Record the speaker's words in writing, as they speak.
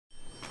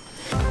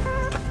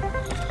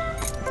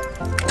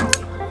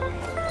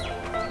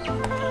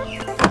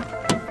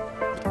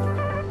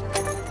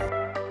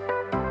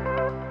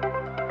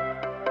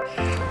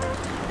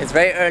It's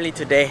very early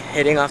today,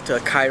 heading off to a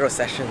chiro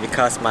session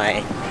because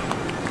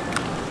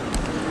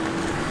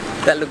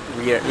that looked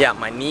weird. Yeah,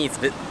 my knee is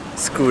a bit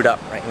screwed up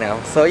right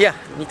now. So yeah,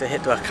 need to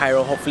head to a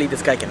chiro. Hopefully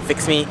this guy can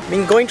fix me.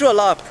 Been going through a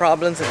lot of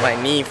problems with my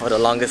knee for the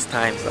longest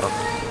time, so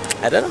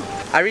I don't know.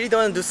 I really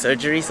don't want to do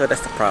surgery, so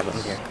that's the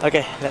problem here.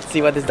 Okay, let's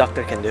see what this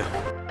doctor can do.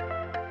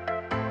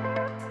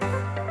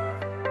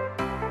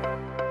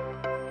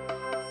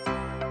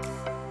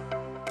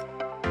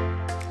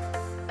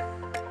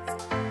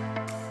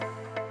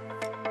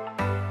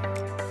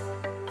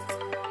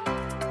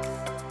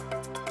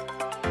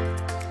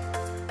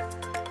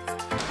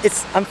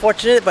 It's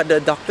unfortunate, but the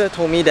doctor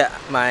told me that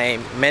my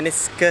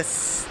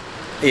meniscus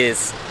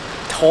is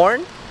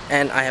torn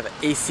and I have an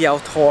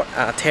ACL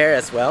tear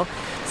as well.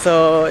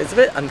 So it's a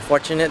bit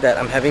unfortunate that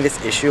I'm having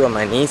this issue on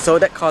my knee. So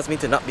that caused me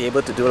to not be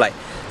able to do like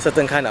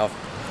certain kind of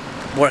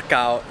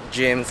workout,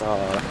 gyms,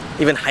 or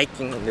even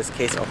hiking in this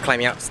case, or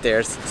climbing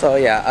upstairs. So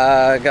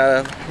yeah,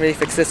 gotta really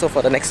fix this. So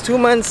for the next 2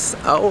 months,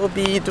 I will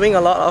be doing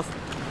a lot of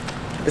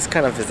this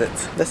kind of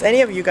visits. Does any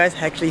of you guys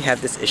actually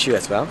have this issue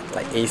as well?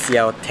 Like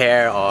ACL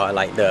tear or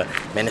like the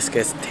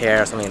meniscus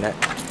tear or something like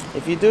that?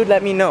 If you do,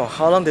 let me know.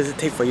 How long does it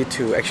take for you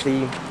to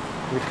actually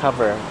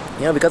recover?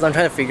 You know, because I'm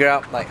trying to figure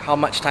out like how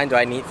much time do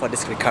I need for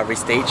this recovery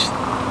stage.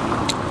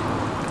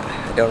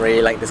 I don't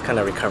really like this kind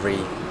of recovery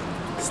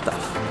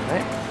stuff.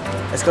 Alright,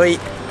 let's go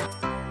eat.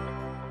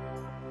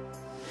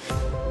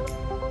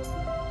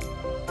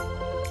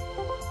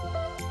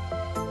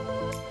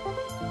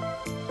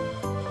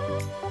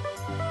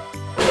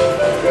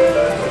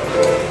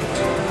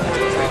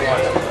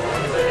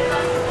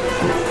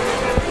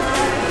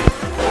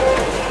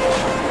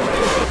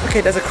 Okay,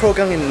 there's a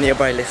Krogang in the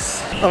nearby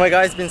list. Oh my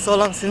god, it's been so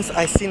long since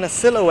I've seen a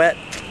silhouette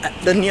at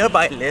the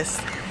nearby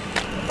list.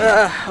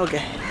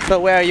 Okay, so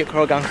where are you,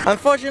 Krogang?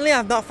 Unfortunately,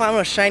 I've not found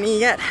a shiny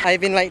yet. I've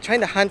been like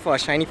trying to hunt for a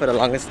shiny for the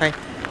longest time,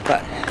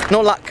 but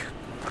no luck.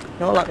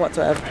 No luck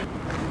whatsoever.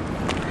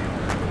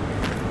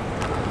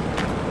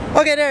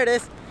 Okay, there it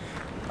is.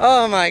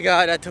 Oh my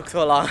god, that took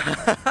so long.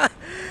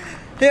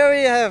 Here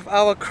we have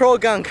our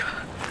Krogang.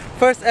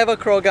 First ever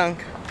Krogang.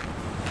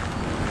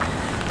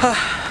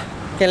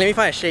 Okay, let me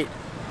find a shade.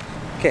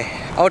 Okay,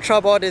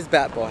 ultra ball this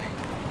bad boy.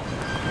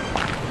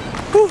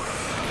 Whew.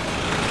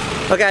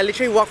 Okay, I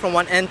literally walked from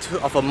one end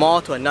of a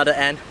mall to another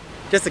end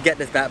just to get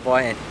this bad boy,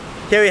 and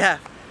here we have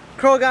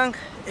Krogang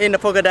in the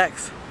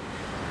Pokédex.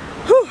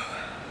 Whew.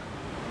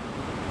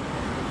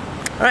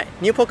 Alright,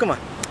 new Pokemon.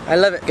 I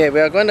love it. Okay, we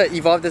are going to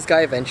evolve this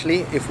guy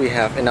eventually if we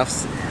have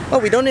enough. Oh,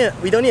 we don't need a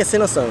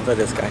Sinnoh for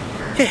this guy.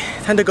 Okay,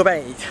 time to go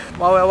back and eat.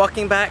 While we're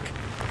walking back,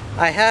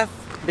 I have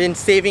been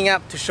saving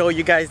up to show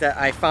you guys that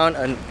I found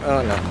a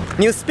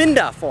new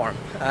Spinda form.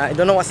 I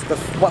don't know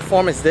what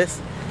form is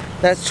this.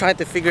 Let's try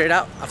to figure it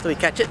out after we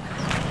catch it.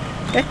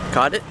 Okay,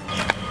 got it.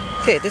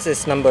 Okay, this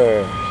is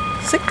number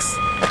 6.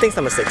 I think it's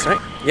number 6, right?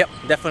 Yep,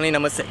 definitely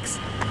number 6.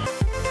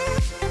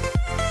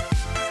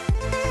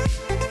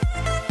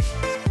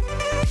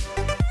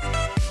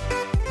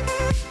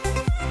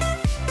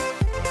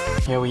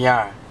 Here we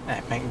are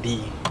at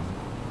McD.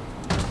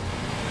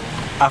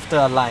 After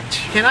a lunch.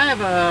 Can I have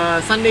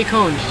a sundae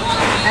cone?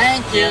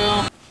 Thank you!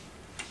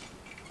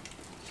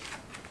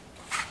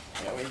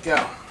 There we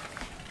go.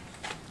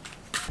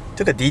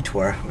 Took a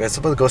detour. We're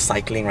supposed to go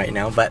cycling right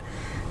now, but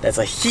there's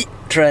a heat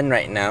trend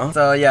right now.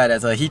 So yeah,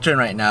 there's a heat trend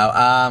right now.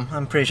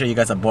 I'm pretty sure you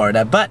guys are bored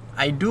of that, but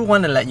I do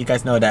want to let you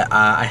guys know that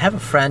I have a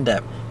friend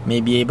that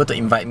may be able to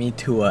invite me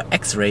to a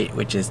X-ray,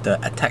 which is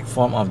the attack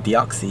form of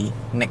Deoxys,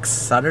 next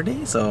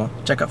Saturday, so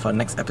check out for the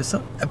next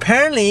episode.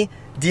 Apparently,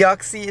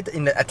 Deoxys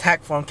in the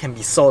attack form can be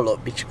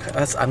soloed,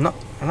 because I'm not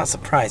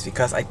surprised,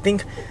 because I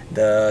think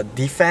the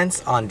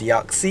defense on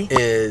Deoxys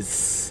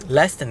is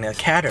less than a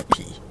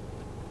Caterpie.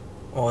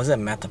 Or is it a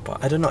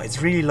Metapod? I don't know,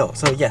 it's really low.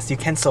 So yes, you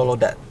can solo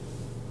that.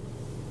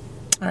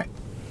 Alright.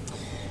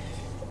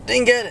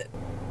 Didn't get it.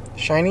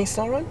 Shiny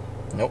Sauron?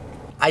 Nope.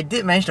 I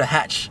did manage to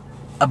hatch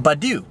a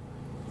Badoo.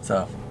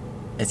 So,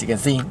 as you can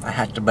see, I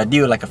hatched a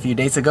Badoo like a few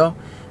days ago.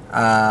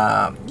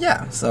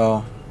 Yeah,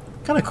 so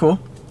kinda cool.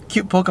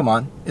 Cute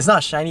Pokemon. It's not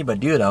a shiny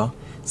Badoo though,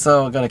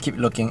 so we're gonna keep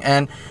looking.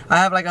 And I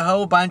have like a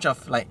whole bunch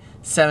of like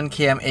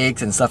 7km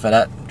eggs and stuff like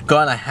that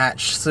gonna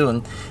hatch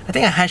soon. I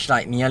think I hatched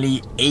like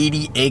nearly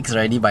 80 eggs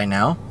already by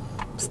now.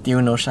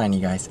 Still no shiny,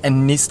 guys.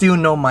 And still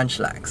no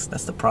Munchlax.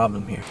 That's the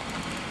problem here.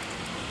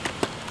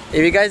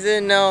 If you guys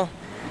didn't know,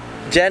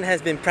 Jen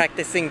has been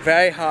practicing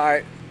very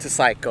hard to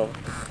cycle.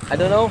 I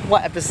don't know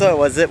what episode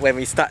was it when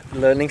we start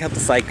learning how to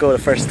cycle the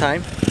first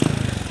time.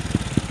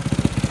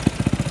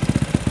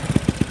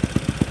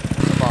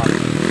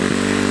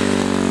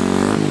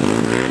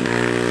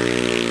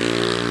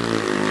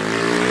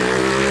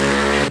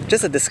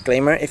 Just a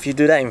disclaimer, if you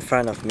do that in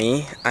front of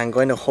me, I'm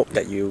going to hope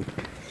that you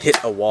hit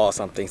a wall or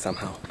something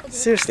somehow.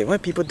 Seriously, why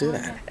do people do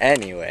that?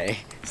 Anyway,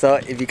 so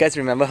if you guys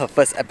remember her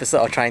first episode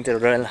of trying to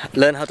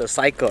learn how to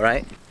cycle,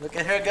 right? Look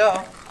at her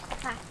go!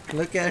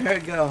 Look at her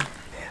go!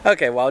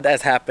 Okay, while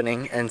that's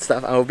happening and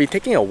stuff, I will be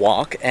taking a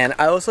walk, and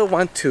I also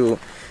want to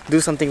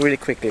do something really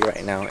quickly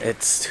right now.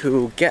 It's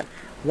to get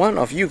one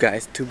of you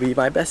guys to be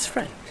my best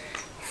friend.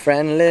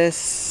 friend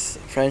list,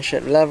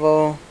 friendship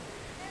level.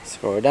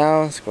 Scroll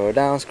down, scroll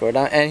down, scroll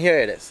down, and here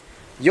it is.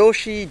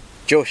 Yoshi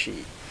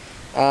Joshi.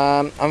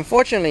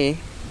 Unfortunately,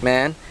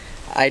 man,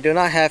 I do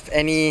not have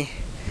any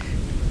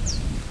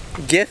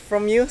gift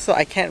from you, so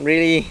I can't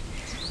really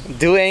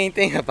do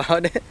anything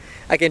about it.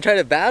 I can try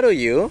to battle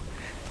you.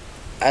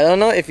 I don't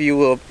know if you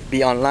will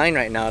be online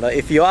right now though.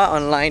 If you are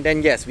online,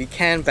 then yes, we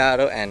can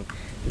battle and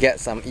get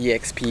some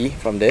EXP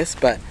from this,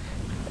 but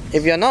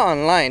if you're not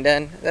online,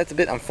 then that's a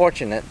bit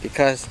unfortunate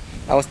because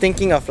I was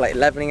thinking of like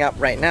leveling up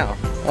right now.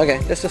 Okay,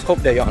 let's just hope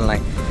that you're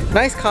online.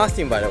 Nice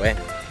costume, by the way.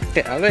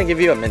 Okay, I'm gonna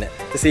give you a minute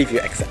to see if you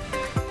accept.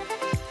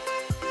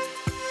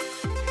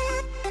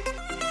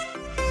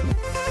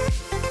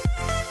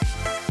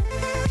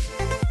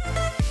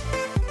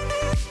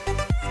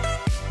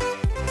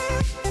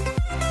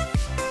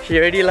 She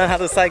already learned how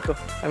to cycle.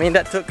 I mean,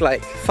 that took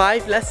like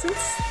 5 lessons?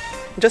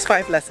 Just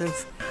 5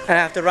 lessons. And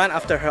I have to run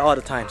after her all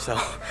the time, so...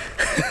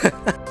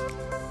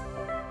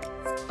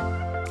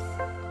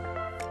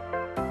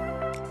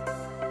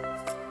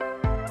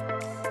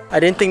 I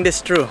didn't think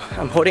this through.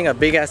 I'm holding a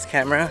big ass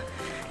camera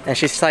and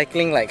she's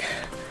cycling like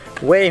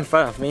way in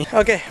front of me.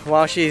 Okay,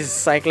 while she's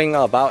cycling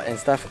about and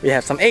stuff, we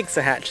have some eggs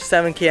to hatch.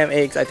 7 km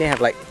eggs. I think I have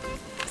like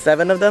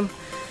 7 of them.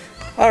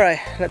 Alright,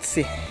 let's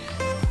see.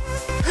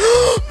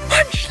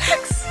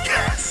 MUNCHLAX!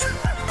 Yes!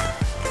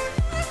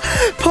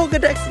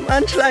 Pokedex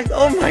MUNCHLAX!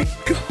 Oh my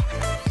god!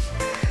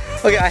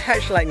 Okay, I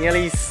hatched like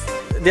nearly...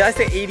 Did I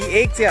say 80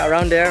 eggs? Yeah,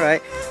 around there,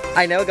 right?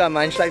 I never got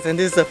MUNCHLAX and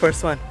this is the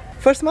first one.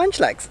 First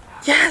MUNCHLAX!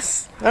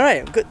 Yes!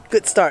 Alright,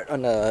 good start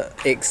on the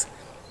eggs.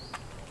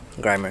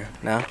 Grimer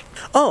now.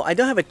 Oh, I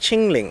don't have a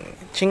Chingling.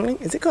 Chingling?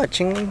 Is it called a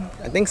Chingling?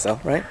 I think so,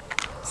 right?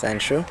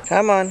 Sandshrew.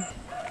 Come on.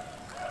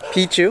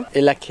 Pichu.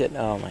 Elekid.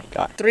 Oh my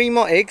god. 3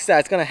 more eggs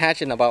that's gonna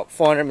hatch in about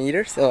 400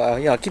 meters. So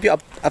yeah, I'll keep you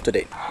up to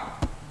date.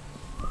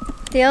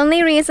 The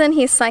only reason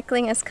he's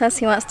cycling is because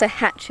he wants to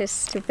hatch his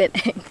stupid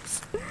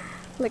eggs.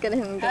 Look at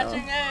him go.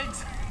 Hatching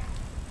eggs!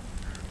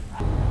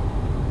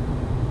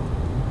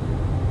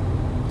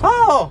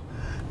 Oh!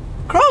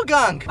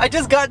 Krogunk! I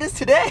just got this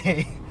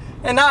today!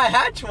 And now I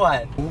hatch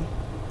one!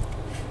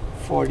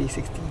 40,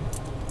 60,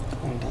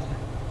 $1.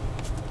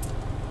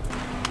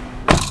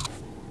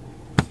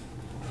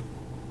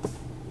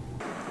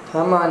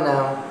 Come on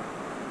now.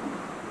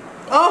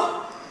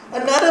 Oh!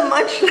 Another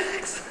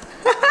MUNCHLAX!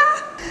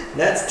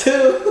 That's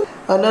 2!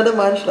 Another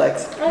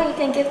MUNCHLAX. Oh, you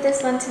can give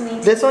this one to me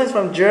too. This one is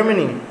from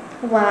Germany.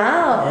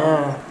 Wow!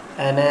 Yeah.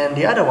 And then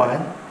the other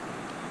one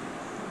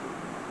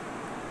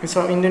is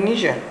from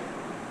Indonesia.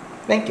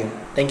 Thank you.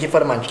 Thank you for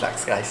the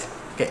MUNCHLAX, guys.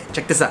 Okay,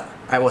 check this out.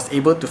 I was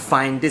able to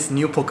find this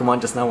new Pokemon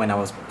just now when I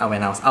was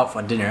out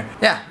for dinner.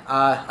 Yeah,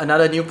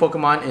 another new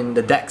Pokemon in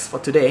the decks for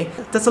today.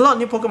 There's a lot of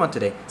new Pokemon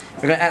today.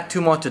 We're gonna add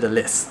 2 more to the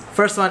list.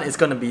 First one is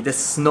gonna be this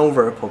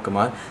Snover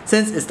Pokemon.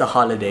 Since it's the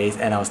holidays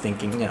and I was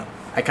thinking, you know,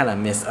 I kinda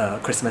missed a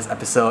Christmas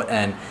episode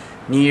and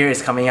New Year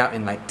is coming out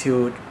in like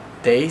 2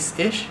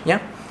 days-ish, yeah?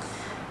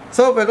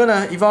 So we're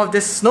gonna evolve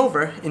this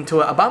Snover into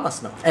an Obama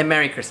Snow. And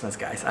Merry Christmas,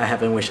 guys. I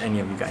haven't wished any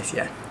of you guys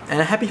yet.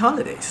 And Happy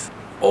Holidays.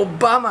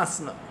 Obama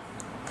Snow.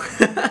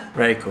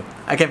 Very cool.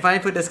 I can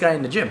finally put this guy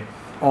in the gym.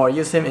 Or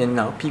use him in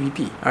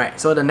PvP.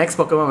 Alright, so the next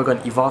Pokemon we're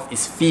gonna evolve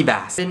is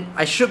Feebas.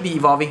 I should be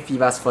evolving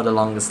Feebas for the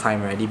longest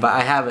time already, but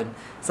I haven't.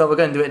 So we're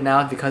gonna do it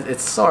now because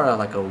it's sort of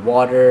like a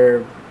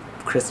water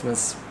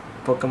Christmas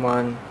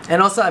Pokemon.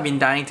 And also I've been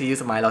dying to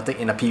use a Milotic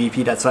in a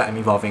PvP, that's why I'm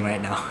evolving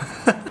right now.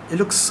 It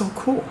looks so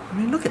cool. I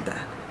mean, look at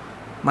that.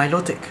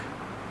 Milotic.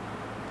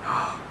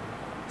 Oh,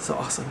 so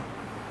awesome.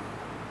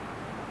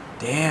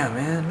 Damn,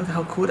 man, look at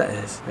how cool that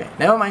is. Okay,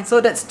 never mind. So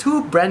that's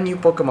 2 brand new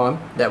Pokemon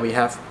that we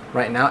have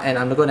right now, and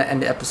I'm gonna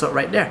end the episode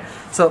right there.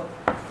 So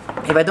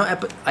if I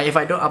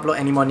don't upload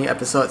any more new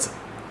episodes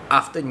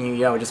after New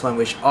Year, I just want to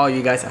wish all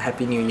you guys a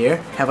happy New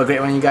Year. Have a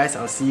great one, you guys.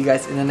 I'll see you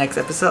guys in the next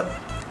episode.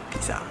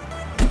 Peace out.